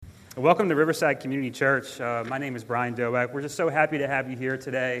Welcome to Riverside Community Church. My name is Brian Dobak. We're just so happy to have you here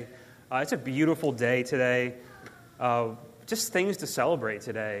today. It's a beautiful day today. Just things to celebrate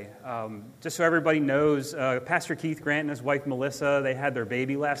today. Just so everybody knows, Pastor Keith Grant and his wife Melissa, they had their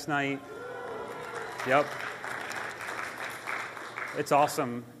baby last night. Yep. It's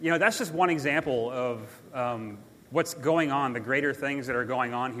awesome. You know, that's just one example of what's going on, the greater things that are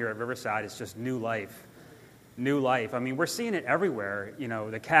going on here at Riverside. It's just new life. New life. I mean, we're seeing it everywhere. You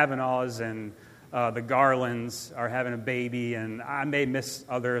know, the Kavanaughs and the Garlands are having a baby, and I may miss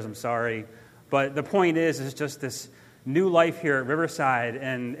others, I'm sorry. But the point is just this new life here at Riverside,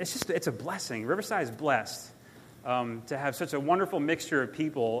 and it's a blessing. Riverside is blessed to have such a wonderful mixture of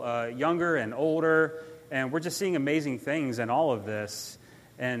people, younger and older, and we're just seeing amazing things in all of this.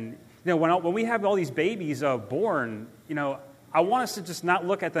 And, you know, when we have all these babies born, you know, I want us to just not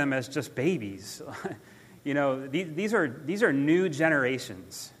look at them as just babies. You know, these are new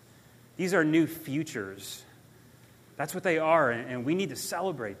generations. These are new futures. That's what they are, and we need to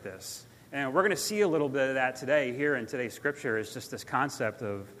celebrate this. And we're going to see a little bit of that today here in today's scripture. Is just this concept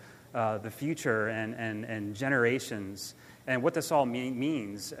of the future and generations and what this all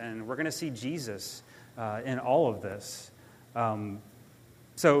means. And we're going to see Jesus in all of this.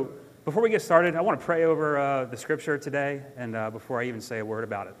 So before we get started, I want to pray over the scripture today, and before I even say a word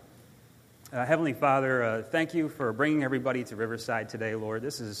about it. Heavenly Father, thank you for bringing everybody to Riverside today, Lord.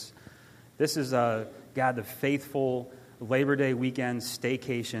 This is God, the faithful Labor Day weekend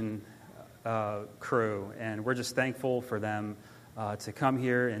staycation crew, and we're just thankful for them to come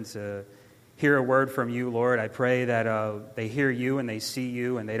here and to hear a word from you, Lord. I pray that they hear you and they see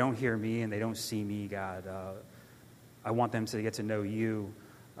you, and they don't hear me and they don't see me, God. I want them to get to know you,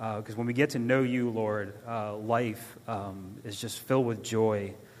 because when we get to know you, Lord, life is just filled with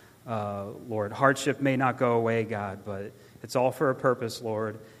joy. Lord, hardship may not go away, God, but it's all for a purpose,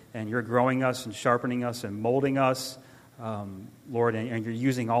 Lord, and you're growing us and sharpening us and molding us, Lord, and you're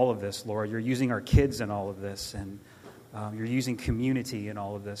using all of this, Lord. You're using our kids in all of this, and you're using community in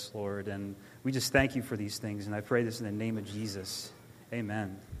all of this, Lord, and we just thank you for these things, and I pray this in the name of Jesus.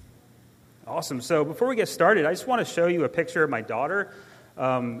 Amen. Awesome. So before we get started, I just want to show you a picture of my daughter.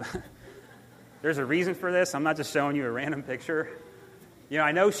 There's a reason for this. I'm not just showing you a random picture. You know,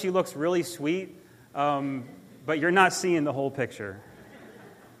 I know she looks really sweet, but you're not seeing the whole picture.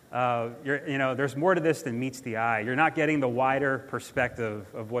 There's more to this than meets the eye. You're not getting the wider perspective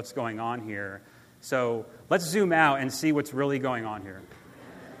of what's going on here. So let's zoom out and see what's really going on here.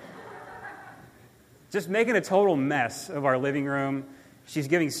 Just making a total mess of our living room. She's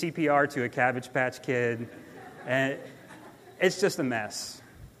giving CPR to a Cabbage Patch Kid, and it's just a mess.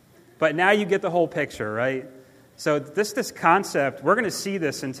 But now you get the whole picture, right? So this concept, we're going to see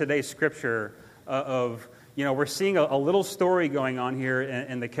this in today's scripture of, you know, we're seeing a little story going on here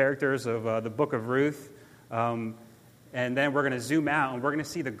in the characters of the book of Ruth. And then we're going to zoom out and we're going to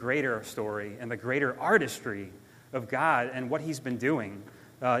see the greater story and the greater artistry of God and what he's been doing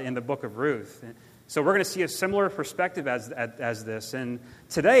in the book of Ruth. So we're going to see a similar perspective as this. And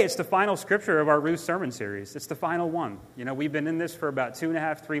today it's the final scripture of our Ruth sermon series. It's the final one. You know, we've been in this for about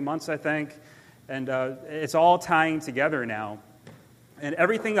 2.5, 3 months, I think. And it's all tying together now. And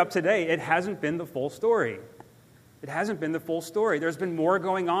everything up to date, it hasn't been the full story. It hasn't been the full story. There's been more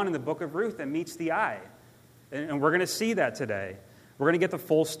going on in the book of Ruth than meets the eye. And we're going to see that today. We're going to get the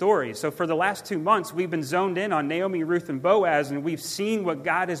full story. So for the last 2 months, we've been zoned in on Naomi, Ruth, and Boaz, and we've seen what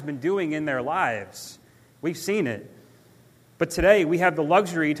God has been doing in their lives. We've seen it. But today, we have the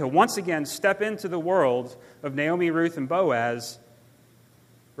luxury to once again step into the world of Naomi, Ruth, and Boaz,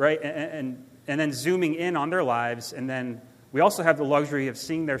 right? And then zooming in on their lives, and then we also have the luxury of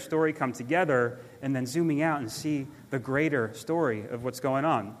seeing their story come together, and then zooming out and see the greater story of what's going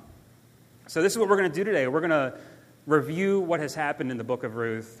on. So this is what we're going to do today. We're going to review what has happened in the book of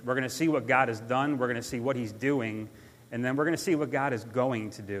Ruth. We're going to see what God has done. We're going to see what he's doing, and then we're going to see what God is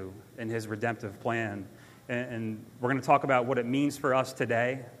going to do in his redemptive plan. And we're going to talk about what it means for us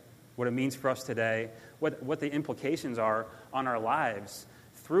today, what the implications are on our lives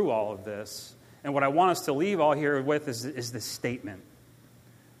through all of this. And what I want us to leave all here with is this statement.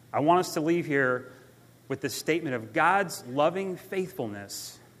 I want us to leave here with this statement of God's loving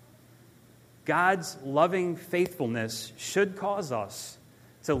faithfulness. God's loving faithfulness should cause us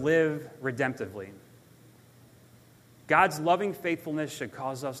to live redemptively. God's loving faithfulness should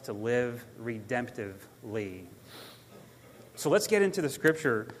cause us to live redemptively. So let's get into the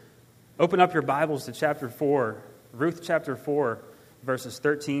scripture. Open up your Bibles to chapter 4, Ruth chapter 4, verses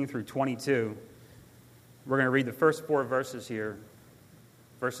 13 through 22. We're going to read the first 4 verses here,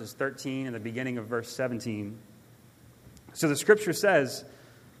 verses 13 and the beginning of verse 17. So the scripture says,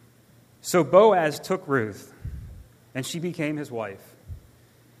 So Boaz took Ruth, and she became his wife.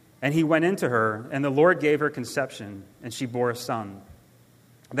 And he went into her, and the Lord gave her conception, and she bore a son.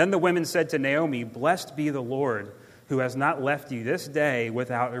 Then the women said to Naomi, "Blessed be the Lord, who has not left you this day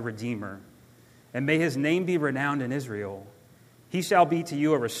without a redeemer. And may his name be renowned in Israel. He shall be to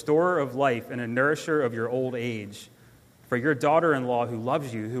you a restorer of life and a nourisher of your old age. For your daughter-in-law who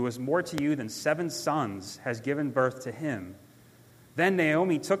loves you, who is more to you than 7 sons, has given birth to him." Then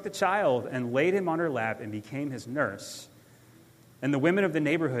Naomi took the child and laid him on her lap and became his nurse. And the women of the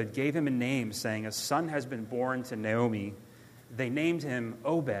neighborhood gave him a name, saying, "A son has been born to Naomi." They named him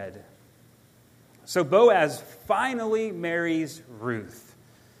Obed. So Boaz finally marries Ruth,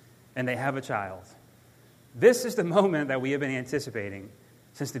 and they have a child. This is the moment that we have been anticipating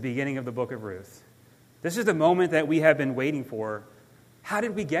since the beginning of the book of Ruth. This is the moment that we have been waiting for. How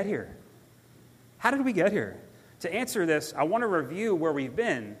did we get here? How did we get here? To answer this, I want to review where we've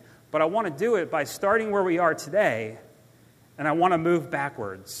been, but I want to do it by starting where we are today, and I want to move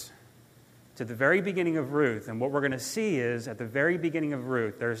backwards to the very beginning of Ruth. And what we're going to see is, at the very beginning of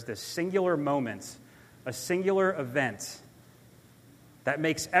Ruth, there's this singular moment, a singular event that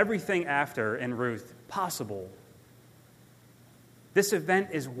makes everything after in Ruth possible. This event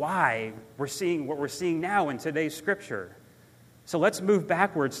is why we're seeing what we're seeing now in today's scripture. So let's move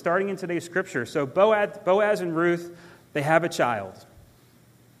backwards, starting in today's scripture. So Boaz and Ruth, they have a child.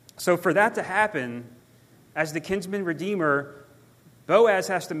 So for that to happen, as the kinsman redeemer, Boaz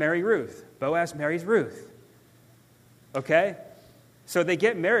has to marry Ruth. Boaz marries Ruth. Okay? So they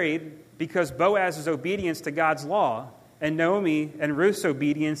get married because Boaz's obedience to God's law and Naomi and Ruth's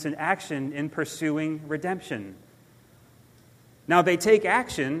obedience and action in pursuing redemption. Now they take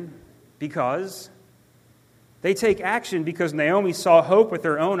action because Naomi saw hope with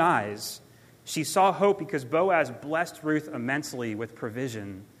her own eyes. She saw hope because Boaz blessed Ruth immensely with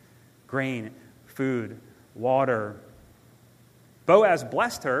provision, grain, food, water. Boaz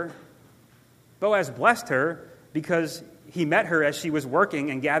blessed her because he met her as she was working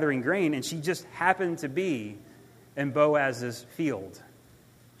and gathering grain, and she just happened to be in Boaz's field.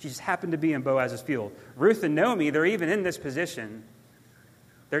 She just happened to be in Boaz's field. Ruth and Naomi, they're even in this position.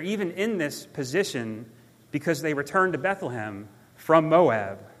 They're even in this position because they returned to Bethlehem from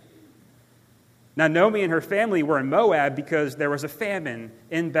Moab. Now, Naomi and her family were in Moab because there was a famine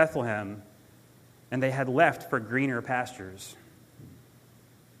in Bethlehem, and they had left for greener pastures.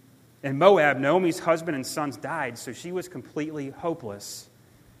 In Moab, Naomi's husband and sons died, so she was completely hopeless.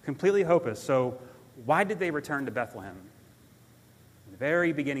 Completely hopeless. So why did they return to Bethlehem? In the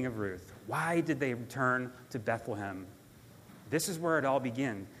very beginning of Ruth, why did they return to Bethlehem? This is where it all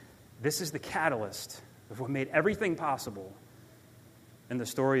began. This is the catalyst of what made everything possible in the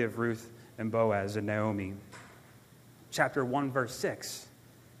story of Ruth and Boaz and Naomi. Chapter 1, verse 6.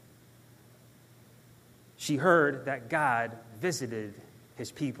 She heard that God visited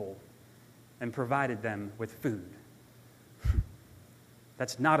his people and provided them with food.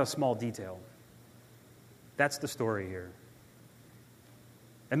 That's not a small detail. That's the story here.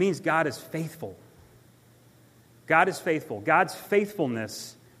 It means God is faithful. God is faithful. God's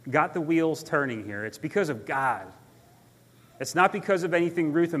faithfulness got the wheels turning here. It's because of God. It's not because of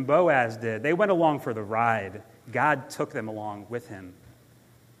anything Ruth and Boaz did. They went along for the ride. God took them along with him.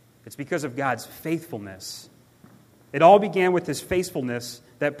 It's because of God's faithfulness. It all began with his faithfulness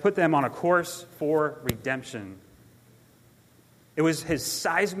that put them on a course for redemption. It was his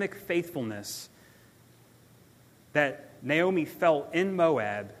seismic faithfulness that Naomi felt in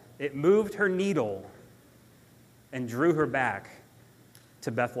Moab. It moved her needle and drew her back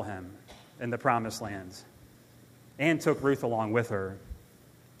to Bethlehem in the Promised Land, and took Ruth along with her.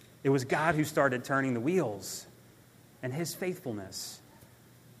 It was God who started turning the wheels, and his faithfulness.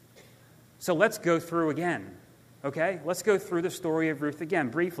 So let's go through again, okay? Let's go through the story of Ruth again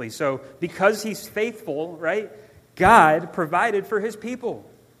briefly. So because he's faithful, right, God provided for his people.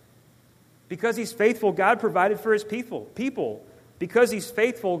 Because he's faithful, God provided for his people. Because he's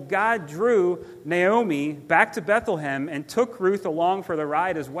faithful, God drew Naomi back to Bethlehem and took Ruth along for the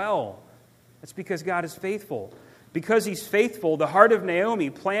ride as well. That's because God is faithful. Because he's faithful, the heart of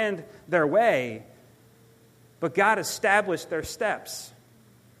Naomi planned their way, but God established their steps.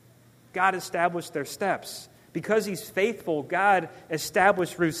 God established their steps. Because he's faithful, God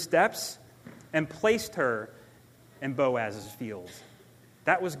established Ruth's steps and placed her in Boaz's field.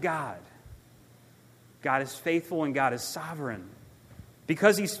 That was God. God is faithful and God is sovereign.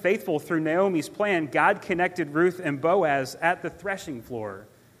 Because he's faithful through Naomi's plan, God connected Ruth and Boaz at the threshing floor.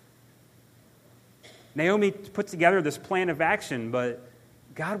 Naomi put together this plan of action, but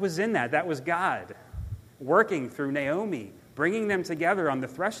God was in that. That was God working through Naomi, bringing them together on the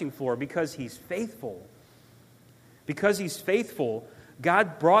threshing floor because he's faithful. Because he's faithful,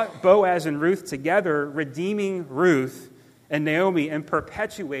 God brought Boaz and Ruth together, redeeming Ruth and Naomi and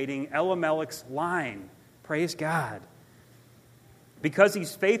perpetuating Elimelech's line. Praise God. Because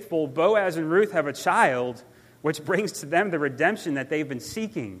he's faithful, Boaz and Ruth have a child, which brings to them the redemption that they've been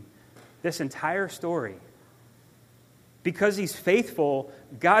seeking this entire story. Because he's faithful,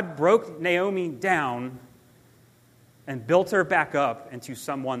 God broke Naomi down and built her back up into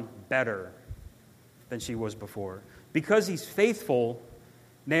someone better than she was before. Because he's faithful,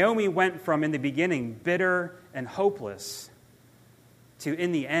 Naomi went from, in the beginning, bitter and hopeless to,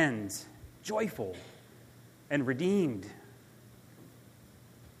 in the end, joyful and redeemed.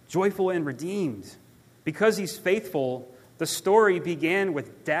 Joyful and redeemed. Because he's faithful, the story began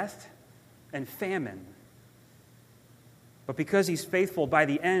with death and famine. But because he's faithful, by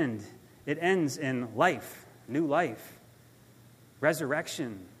the end, it ends in life, new life,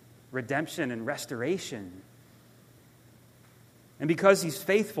 resurrection, redemption, and restoration. And because he's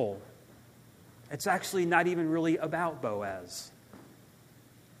faithful, it's actually not even really about Boaz.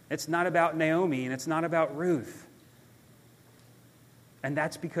 It's not about Naomi, and it's not about Ruth. And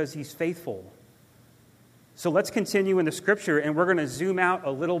that's because he's faithful. So let's continue in the scripture, and we're going to zoom out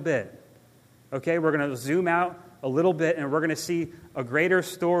a little bit. Okay, we're going to zoom out a little bit, and we're going to see a greater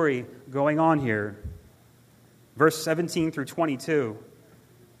story going on here. Verse 17 through 22.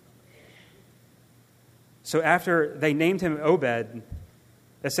 So after they named him Obed,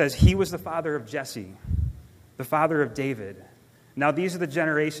 it says he was the father of Jesse, the father of David. Now these are the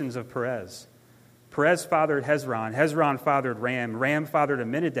generations of Perez. Perez fathered Hezron. Hezron fathered Ram. Ram fathered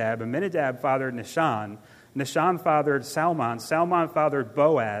Amminadab. Amminadab fathered Nahshon. Nahshon fathered Salmon. Salmon fathered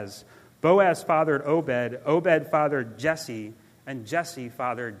Boaz. Boaz fathered Obed. Obed fathered Jesse. And Jesse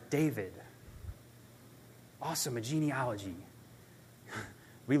fathered David. Awesome, a genealogy.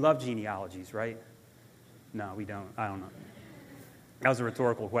 We love genealogies, right? No, we don't. I don't know. That was a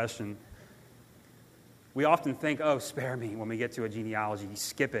rhetorical question. We often think, oh, spare me when we get to a genealogy. You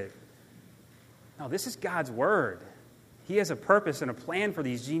skip it. No, this is God's word. He has a purpose and a plan for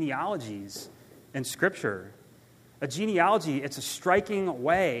these genealogies in Scripture. A genealogy, it's a striking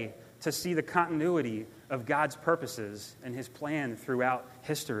way to see the continuity of God's purposes and his plan throughout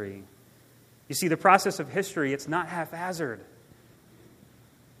history. You see, the process of history, it's not haphazard.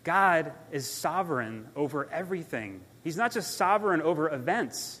 God is sovereign over everything. He's not just sovereign over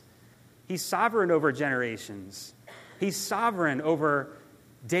events. He's sovereign over generations. He's sovereign over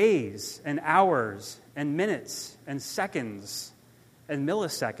days and hours and minutes and seconds and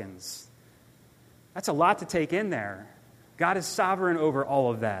milliseconds. That's a lot to take in there. God is sovereign over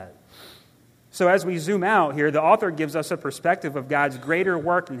all of that. So as we zoom out here, the author gives us a perspective of God's greater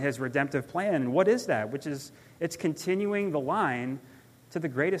work in his redemptive plan. And what is that? Which is, it's continuing the line to the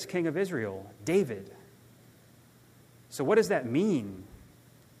greatest king of Israel, David. So what does that mean?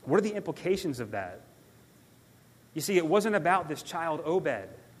 What are the implications of that? You see, it wasn't about this child Obed.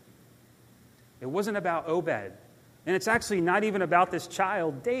 It wasn't about Obed. And it's actually not even about this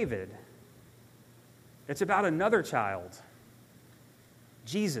child David. It's about another child,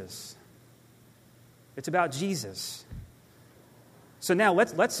 Jesus. It's about Jesus. So now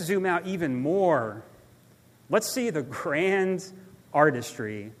let's zoom out even more. Let's see the grand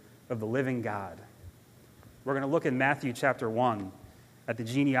artistry of the living God. We're going to look in Matthew chapter 1 at the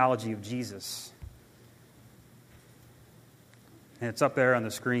genealogy of Jesus. And it's up there on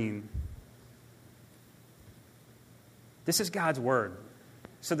the screen. This is God's word.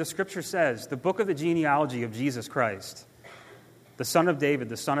 So the scripture says, the book of the genealogy of Jesus Christ, the son of David,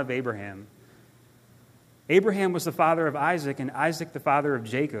 the son of Abraham. Abraham was the father of Isaac, and Isaac the father of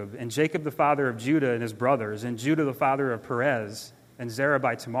Jacob, and Jacob the father of Judah and his brothers, and Judah the father of Perez, and Zerah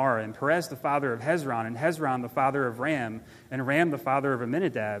by Tamar, and Perez the father of Hezron, and Hezron the father of Ram, and Ram the father of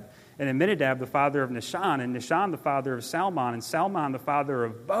Amminadab, and Amminadab the father of Nahshon, and Nahshon the father of Salmon, and Salmon the father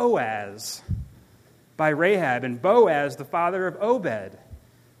of Boaz by Rahab, and Boaz the father of Obed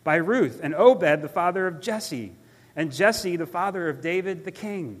by Ruth, and Obed the father of Jesse, and Jesse the father of David the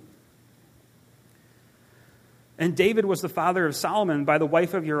king. And David was the father of Solomon by the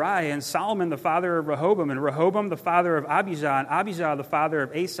wife of Uriah, and Solomon the father of Rehoboam, and Rehoboam the father of Abijah, and Abijah the father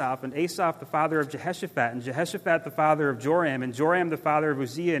of Asaph, and Asaph the father of Jehoshaphat, and Jehoshaphat the father of Joram, and Joram the father of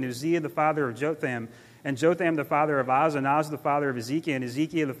Uzziah, and Uzziah the father of Jotham, and Jotham the father of Oz, and Oz the father of Ezekiel, and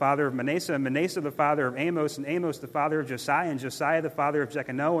Ezekiel the father of Manasseh, and Manasseh the father of Amos, and Amos the father of Josiah, and Josiah the father of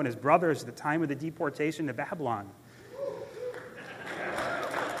Jeconiah, and his brothers at the time of the deportation to Babylon.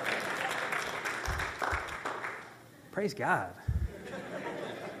 Praise God.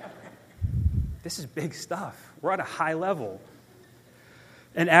 This is big stuff. We're at a high level.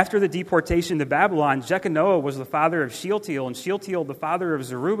 And after the deportation to Babylon, Jeconiah was the father of Shealtiel, and Shealtiel the father of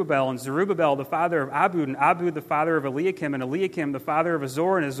Zerubbabel, and Zerubbabel the father of Abud, and Abud the father of Eliakim, and Eliakim the father of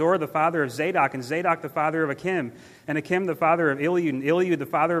Azor, and Azor the father of Zadok, and Zadok the father of Achim, and Achim the father of Eliud, and Eliud the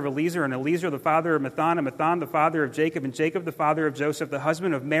father of Eleazar, and Eleazar the father of Mathan, and Mathan the father of Jacob, and Jacob the father of Joseph, the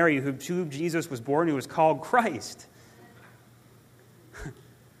husband of Mary, who Jesus was born, who was called Christ.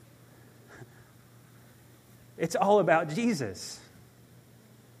 It's all about Jesus.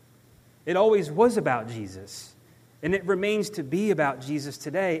 It always was about Jesus, and it remains to be about Jesus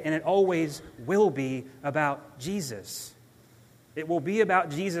today, and it always will be about Jesus. It will be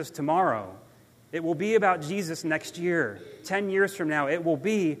about Jesus tomorrow. It will be about Jesus next year. 10 years from now, it will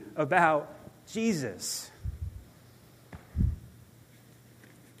be about Jesus.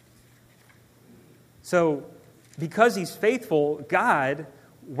 So, because he's faithful, God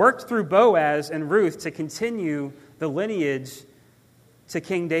worked through Boaz and Ruth to continue the lineage to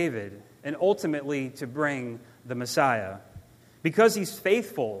King David, and ultimately to bring the Messiah. Because he's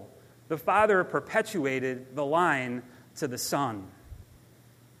faithful, the Father perpetuated the line to the Son.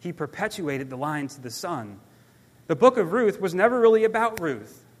 He perpetuated the line to the Son. The book of Ruth was never really about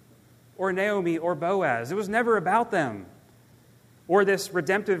Ruth, or Naomi, or Boaz. It was never about them, or this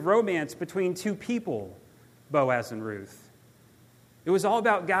redemptive romance between two people, Boaz and Ruth. It was all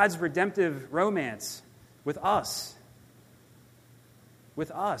about God's redemptive romance with us,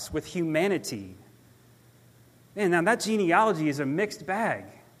 with humanity. Man, now that genealogy is a mixed bag.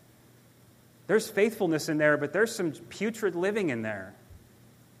 There's faithfulness in there, but there's some putrid living in there.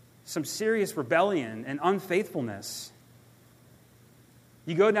 Some serious rebellion and unfaithfulness.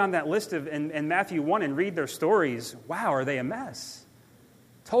 You go down that list in Matthew 1 and read their stories. Wow, are they a mess?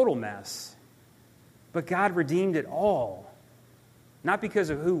 Total mess. But God redeemed it all. Not because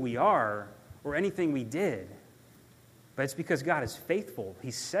of who we are or anything we did, but it's because God is faithful.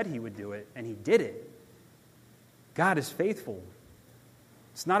 He said he would do it, and he did it. God is faithful.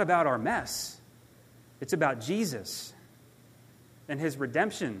 It's not about our mess. It's about Jesus and his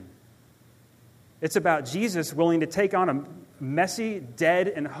redemption. It's about Jesus willing to take on a messy, dead,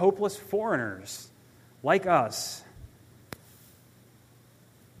 and hopeless foreigners like us,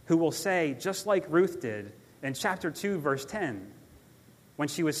 who will say, just like Ruth did in chapter 2, verse 10, when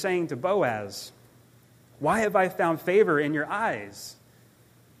she was saying to Boaz, "Why have I found favor in your eyes,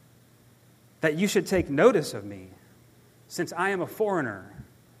 that you should take notice of me, since I am a foreigner?"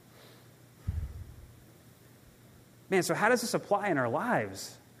 Man, so how does this apply in our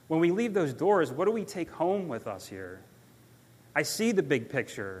lives? When we leave those doors, what do we take home with us here? I see the big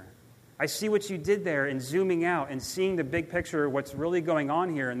picture. I see what you did there in zooming out and seeing the big picture of what's really going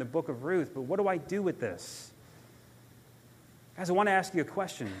on here in the book of Ruth. But what do I do with this? Guys, I want to ask you a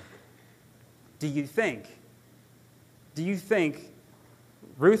question. Do you think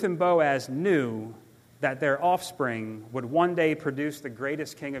Ruth and Boaz knew that their offspring would one day produce the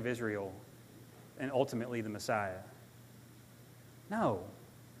greatest king of Israel and ultimately the Messiah? No.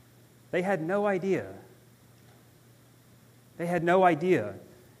 They had no idea. They had no idea.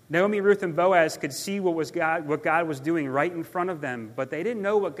 Naomi, Ruth, and Boaz could see what God was doing right in front of them, but they didn't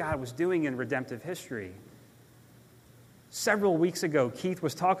know what God was doing in redemptive history. Several weeks ago, Keith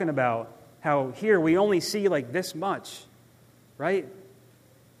was talking about how here we only see like this much, right?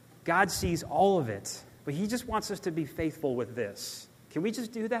 God sees all of it, but he just wants us to be faithful with this. Can we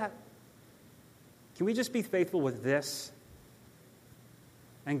just do that? Can we just be faithful with this?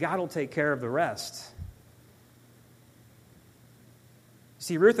 And God will take care of the rest.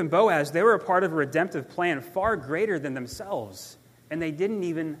 See, Ruth and Boaz, they were a part of a redemptive plan far greater than themselves, and they didn't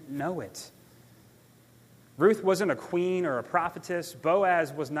even know it. Ruth wasn't a queen or a prophetess.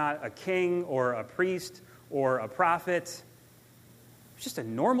 Boaz was not a king or a priest or a prophet. He was just a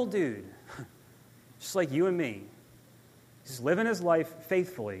normal dude, just like you and me. He's living his life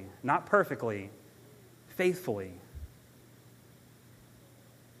faithfully, not perfectly, faithfully.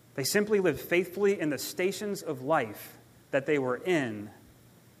 They simply lived faithfully in the stations of life that they were in.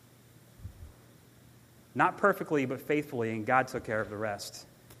 Not perfectly, but faithfully, and God took care of the rest.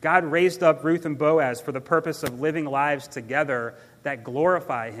 God raised up Ruth and Boaz for the purpose of living lives together that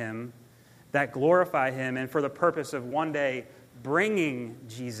glorify him, and for the purpose of one day bringing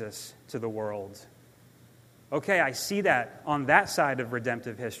Jesus to the world. Okay, I see that on that side of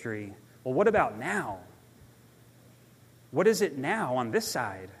redemptive history. Well, what about now? What is it now on this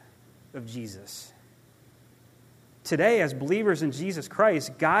side of Jesus? Today, as believers in Jesus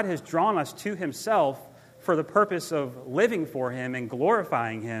Christ, God has drawn us to himself for the purpose of living for him and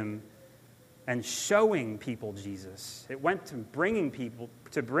glorifying him and showing people Jesus. It went to bringing people,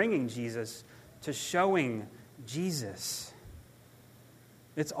 to bringing Jesus, to showing Jesus.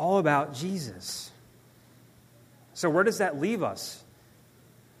 It's all about Jesus. So where does that leave us?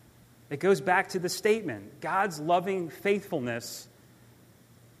 It goes back to the statement. God's loving faithfulness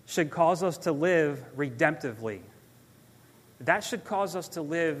should cause us to live redemptively. That should cause us to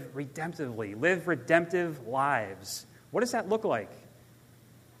live redemptively, live redemptive lives. What does that look like?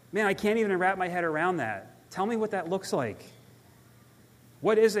 Man, I can't even wrap my head around that. Tell me what that looks like.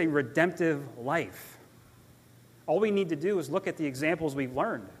 What is a redemptive life? All we need to do is look at the examples we've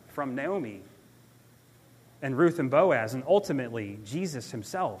learned from Naomi and Ruth and Boaz, and ultimately Jesus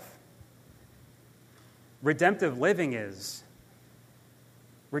himself. Redemptive living is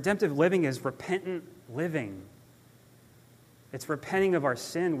repentant living. It's repenting of our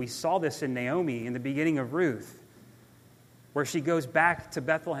sin. We saw this in Naomi in the beginning of Ruth, where she goes back to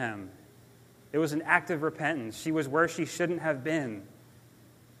Bethlehem. It was an act of repentance. She was where she shouldn't have been.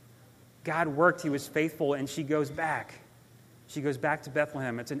 God worked, he was faithful, and she goes back. She goes back to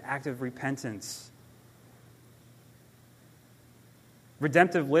Bethlehem. It's an act of repentance.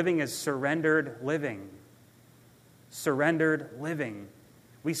 Redemptive living is surrendered living. Surrendered living.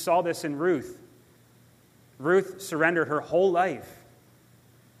 We saw this in Ruth. Ruth surrendered her whole life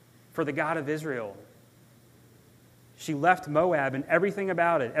for the God of Israel. She left Moab and everything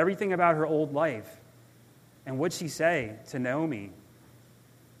about it, everything about her old life. And what'd she say to Naomi?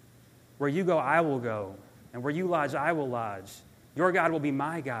 Where you go, I will go. And where you lodge, I will lodge. Your God will be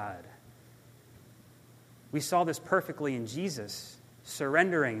my God. We saw this perfectly in Jesus,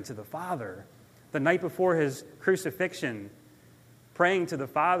 surrendering to the Father. The night before his crucifixion, praying to the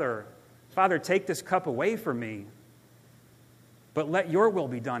Father, Father, take this cup away from me, but let your will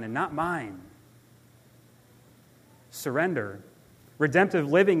be done and not mine. Surrender. Redemptive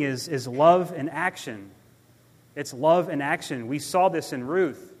living is love in action. It's love in action. We saw this in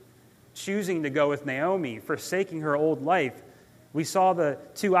Ruth, choosing to go with Naomi, forsaking her old life. We saw the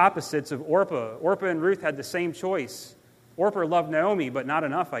two opposites of Orpah. Orpah and Ruth had the same choice. Orpah loved Naomi, but not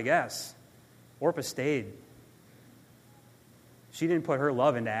enough, I guess. Orpah stayed. She didn't put her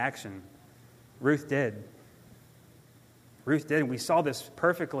love into action. Ruth did. Ruth did, and we saw this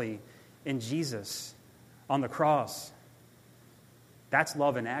perfectly in Jesus on the cross. That's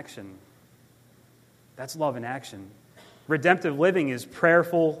love in action. That's love in action. Redemptive living is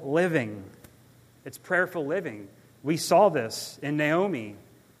prayerful living. It's prayerful living. We saw this in Naomi.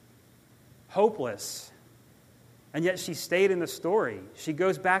 Hopeless. And yet she stayed in the story. She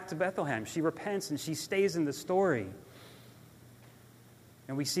goes back to Bethlehem. She repents and she stays in the story.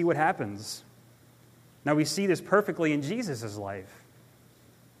 And we see what happens. Now we see this perfectly in Jesus' life.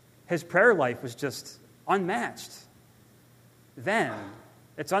 His prayer life was just unmatched. Then,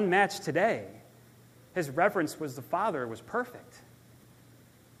 it's unmatched today. His reverence was the Father was perfect.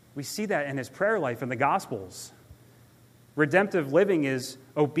 We see that in his prayer life in the Gospels. Redemptive living is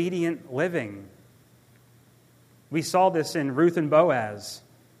obedient living. We saw this in Ruth and Boaz.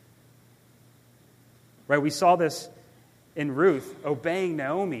 Right? We saw this in Ruth obeying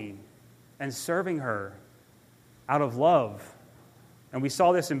Naomi and serving her out of love. And we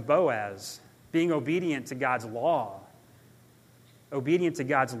saw this in Boaz being obedient to God's law. Obedient to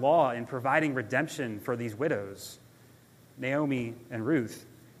God's law and providing redemption for these widows, Naomi and Ruth.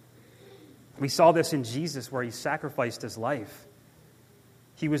 We saw this in Jesus where he sacrificed his life.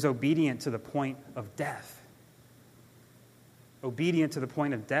 He was obedient to the point of death. Obedient to the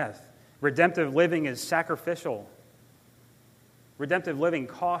point of death. Redemptive living is sacrificial. Redemptive living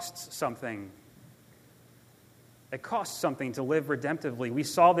costs something. It costs something to live redemptively. We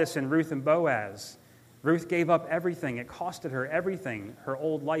saw this in Ruth and Boaz. Ruth gave up everything. It costed her everything, her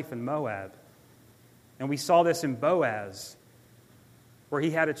old life in Moab. And we saw this in Boaz, where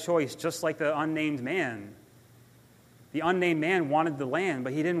he had a choice, just like the unnamed man. The unnamed man wanted the land,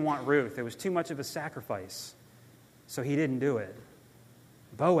 but he didn't want Ruth. It was too much of a sacrifice, so he didn't do it.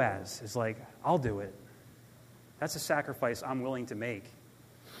 Boaz is like, I'll do it. That's a sacrifice I'm willing to make.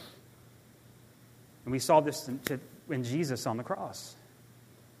 And we saw this in Jesus on the cross,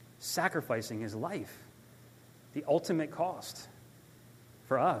 sacrificing his life, the ultimate cost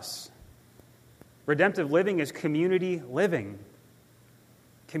for us. Redemptive living is community living.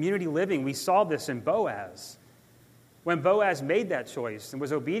 Community living, we saw this in Boaz. When Boaz made that choice and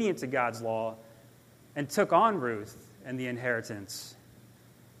was obedient to God's law and took on Ruth and the inheritance,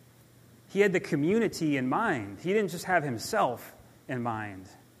 he had the community in mind. He didn't just have himself in mind.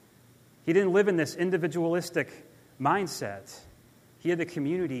 He didn't live in this individualistic mindset. He had the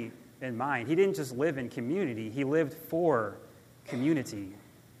community in mind. He didn't just live in community. He lived for community.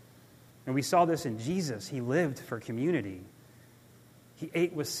 And we saw this in Jesus. He lived for community. He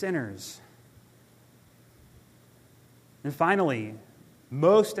ate with sinners. And finally,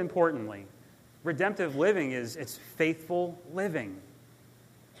 most importantly, redemptive living it's faithful living.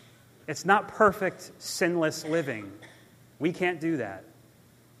 It's not perfect, sinless living. We can't do that.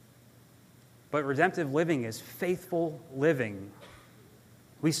 But redemptive living is faithful living.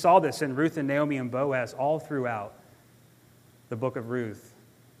 We saw this in Ruth and Naomi and Boaz all throughout the book of Ruth.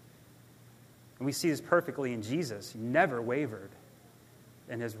 And we see this perfectly in Jesus. He never wavered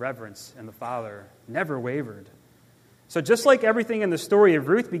in his reverence in the Father. Never wavered. So just like everything in the story of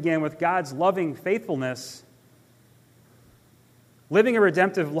Ruth began with God's loving faithfulness, living a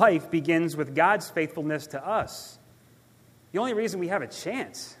redemptive life begins with God's faithfulness to us. The only reason we have a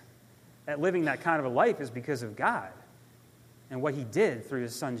chance at living that kind of a life is because of God and what he did through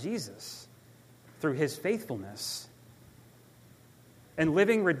his son Jesus, through his faithfulness. And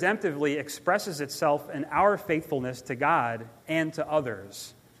living redemptively expresses itself in our faithfulness to God and to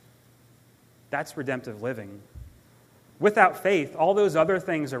others. That's redemptive living. Without faith, all those other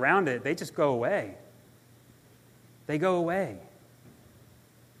things around it, they just go away. They go away.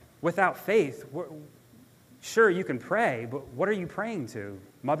 Without faith, sure, you can pray, but what are you praying to?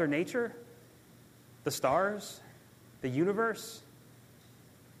 Mother Nature? The stars? The universe?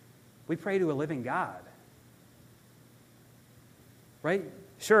 We pray to a living God. Right?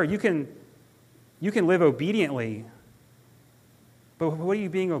 Sure, you can live obediently, but what are you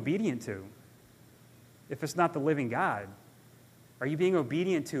being obedient to? If it's not the living God, are you being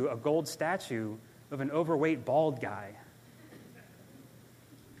obedient to a gold statue of an overweight bald guy?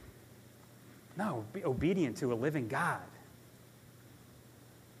 No, be obedient to a living God.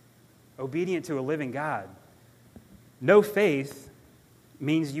 Obedient to a living God. No faith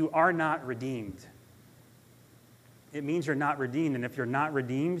means you are not redeemed. It means you're not redeemed, and if you're not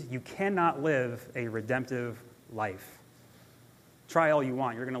redeemed, you cannot live a redemptive life. Try all you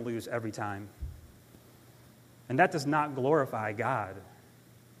want, you're going to lose every time. And that does not glorify God.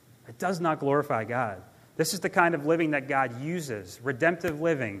 It does not glorify God. This is the kind of living that God uses, redemptive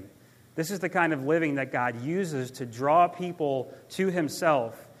living. This is the kind of living that God uses to draw people to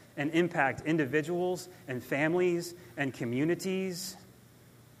himself and impact individuals and families and communities.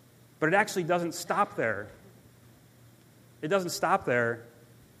 But it actually doesn't stop there. It doesn't stop there.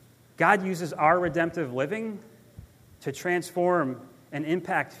 God uses our redemptive living to transform and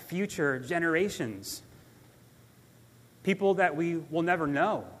impact future generations. People that we will never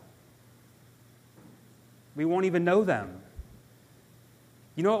know. We won't even know them.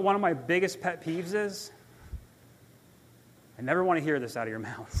 You know what one of my biggest pet peeves is? I never want to hear this out of your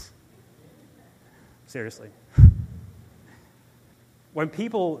mouths. Seriously. When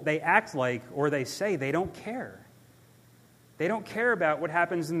people, they act like or they say they don't care. They don't care about what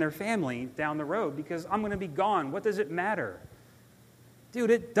happens in their family down the road because I'm going to be gone. What does it matter? Dude,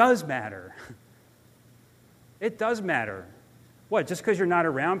 it does matter. It does matter. What, just because you're not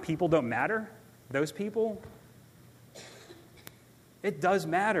around, people don't matter? Those people? It does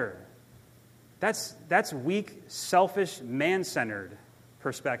matter. That's weak, selfish, man-centered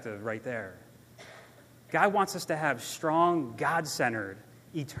perspective right there. God wants us to have strong, God-centered,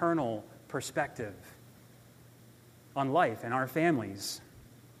 eternal perspective on life and our families.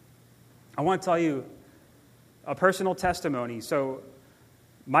 I want to tell you a personal testimony. So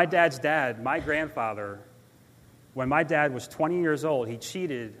my dad's dad, my grandfather, when my dad was 20 years old, he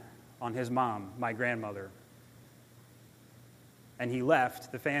cheated on his mom, my grandmother. And he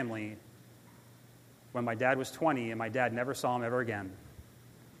left the family when my dad was 20, and my dad never saw him ever again.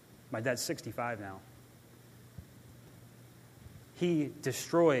 My dad's 65 now. He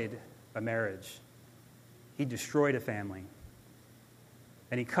destroyed a marriage. He destroyed a family.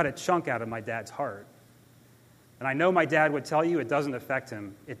 And he cut a chunk out of my dad's heart. And I know my dad would tell you it doesn't affect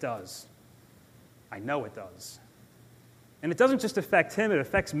him. It does. I know it does. And it doesn't just affect him, it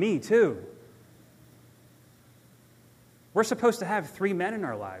affects me too. We're supposed to have 3 men in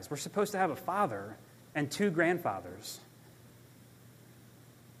our lives. We're supposed to have a father and 2 grandfathers.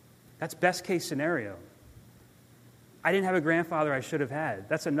 That's best case scenario. I didn't have a grandfather I should have had.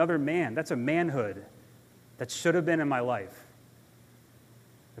 That's another man. That's a manhood that should have been in my life.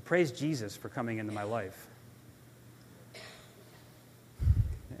 I praise Jesus for coming into my life.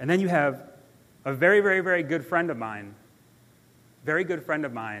 And then you have a very, very, very good friend of mine. Very good friend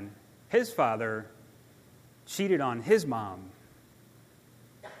of mine. His father cheated on his mom.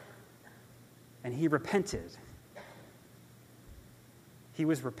 And he repented. He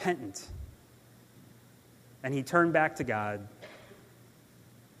was repentant. And he turned back to God.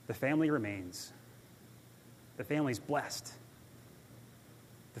 The family remains. The family's blessed.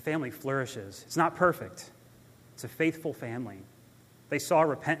 The family flourishes. It's not perfect. It's a faithful family. They saw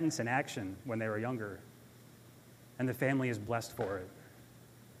repentance in action when they were younger. and the family is blessed for it.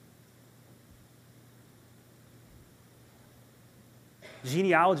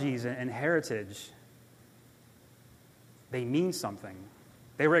 Genealogies and heritage, they mean something.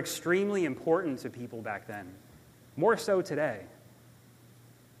 They were extremely important to people back then, more so today.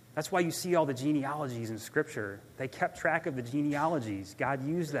 That's why you see all the genealogies in Scripture. They kept track of the genealogies. God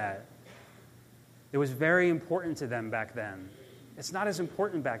used that. It was very important to them back then. It's not as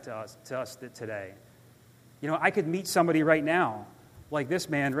important back to us today. You know, I could meet somebody right now, like this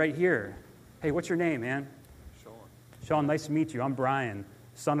man right here. Hey, what's your name, man? Sean, nice to meet you. I'm Brian,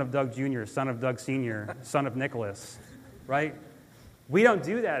 son of Doug Jr., son of Doug Sr., son of Nicholas, right? We don't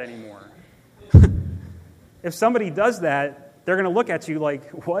do that anymore. If somebody does that, they're going to look at you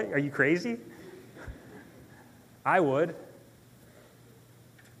like, what? Are you crazy? I would.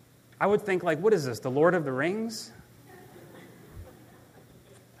 I would think like, what is this, the Lord of the Rings?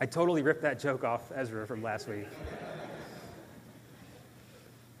 I totally ripped that joke off Ezra from last week.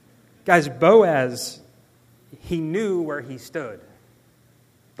 Guys, Boaz, he knew where he stood.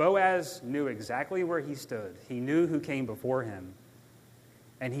 Boaz knew exactly where he stood. He knew who came before him.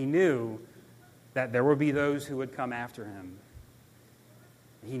 And he knew that there would be those who would come after him.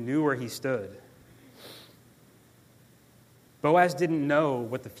 He knew where he stood. Boaz didn't know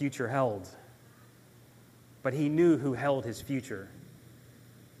what the future held, but he knew who held his future,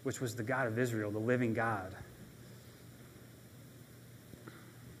 which was the God of Israel, the living God.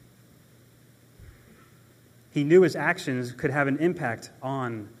 He knew his actions could have an impact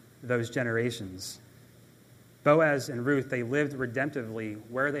on those generations. Boaz and Ruth, they lived redemptively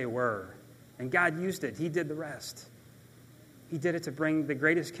where they were, and God used it. He did the rest. He did it to bring the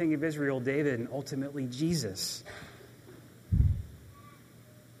greatest king of Israel, David, and ultimately Jesus.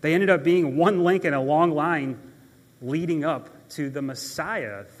 They ended up being one link in a long line leading up to the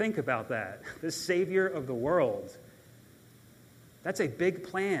Messiah. Think about that. The Savior of the world. That's a big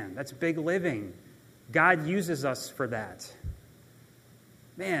plan. That's big living. God uses us for that.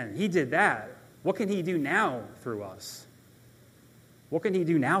 Man, he did that. What can he do now through us? What can he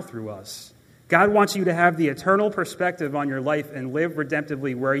do now through us? God wants you to have the eternal perspective on your life and live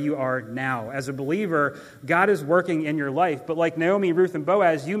redemptively where you are now. As a believer, God is working in your life. But like Naomi, Ruth, and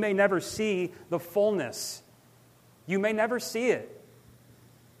Boaz, you may never see the fullness. You may never see it.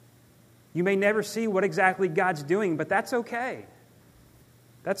 You may never see what exactly God's doing, but that's okay.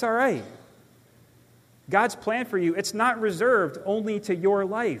 That's all right. God's plan for you, it's not reserved only to your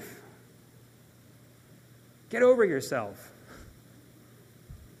life. Get over yourself.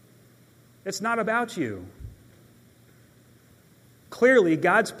 It's not about you. Clearly,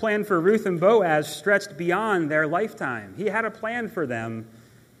 God's plan for Ruth and Boaz stretched beyond their lifetime. He had a plan for them,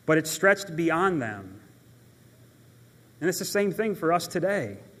 but it stretched beyond them. And it's the same thing for us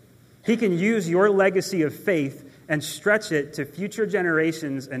today. He can use your legacy of faith and stretch it to future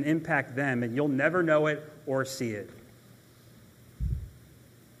generations and impact them, and you'll never know it or see it.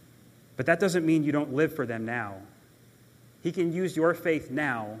 But that doesn't mean you don't live for them now. He can use your faith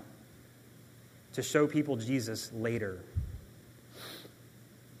now to show people Jesus later.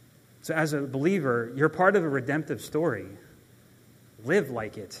 So as a believer, you're part of a redemptive story. Live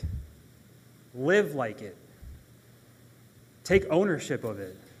like it. Live like it. Take ownership of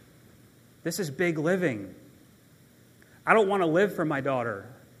it. This is big living. I don't want to live for my daughter.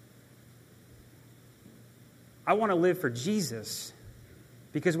 I want to live for Jesus.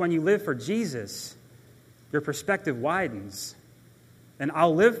 Because when you live for Jesus, your perspective widens. And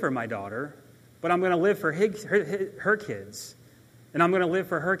I'll live for my daughter, but I'm going to live for her kids. And I'm going to live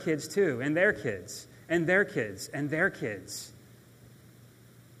for her kids too, and their kids, and their kids, and their kids.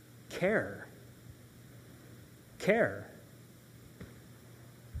 Care. Care.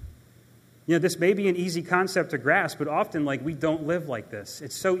 You know, this may be an easy concept to grasp, but often, we don't live like this.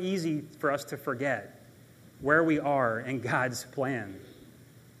 It's so easy for us to forget where we are in God's plan.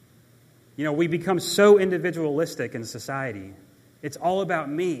 You know, we become so individualistic in society. It's all about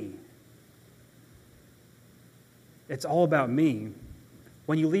me. It's all about me.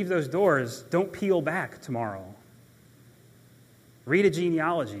 When you leave those doors, don't peel back tomorrow. Read a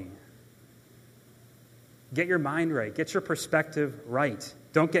genealogy. Get your mind right. Get your perspective right.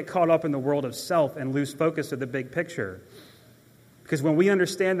 Don't get caught up in the world of self and lose focus of the big picture. Because when we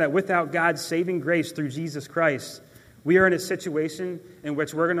understand that without God's saving grace through Jesus Christ, we are in a situation in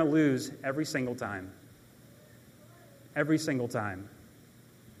which we're going to lose every single time. Every single time.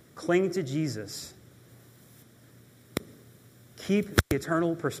 Cling to Jesus. Keep the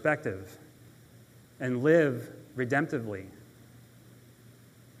eternal perspective and live redemptively.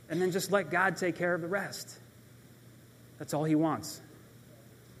 And then just let God take care of the rest. That's all he wants.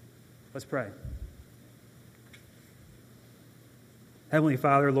 Let's pray. Heavenly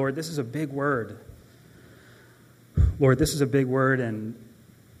Father, Lord, this is a big word. Lord, this is a big word, and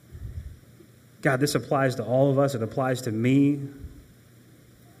God, this applies to all of us. It applies to me.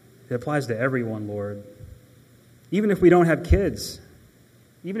 It applies to everyone, Lord. Even if we don't have kids,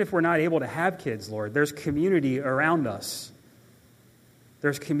 even if we're not able to have kids, Lord, there's community around us.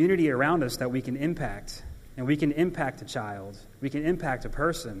 There's community around us that we can impact, and we can impact a child. We can impact a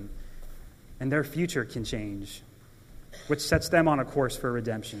person, and their future can change, which sets them on a course for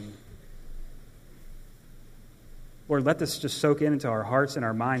redemption. Lord, let this just soak into our hearts and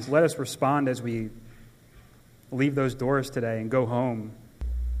our minds. Let us respond as we leave those doors today and go home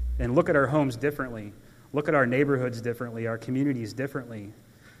and look at our homes differently, look at our neighborhoods differently, our communities differently.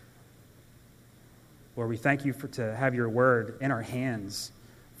 Lord, we thank you to have your word in our hands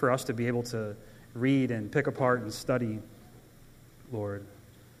for us to be able to read and pick apart and study, Lord.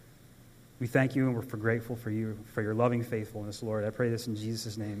 We thank you and we're grateful for you, for your loving faithfulness, Lord. I pray this in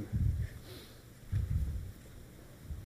Jesus' name.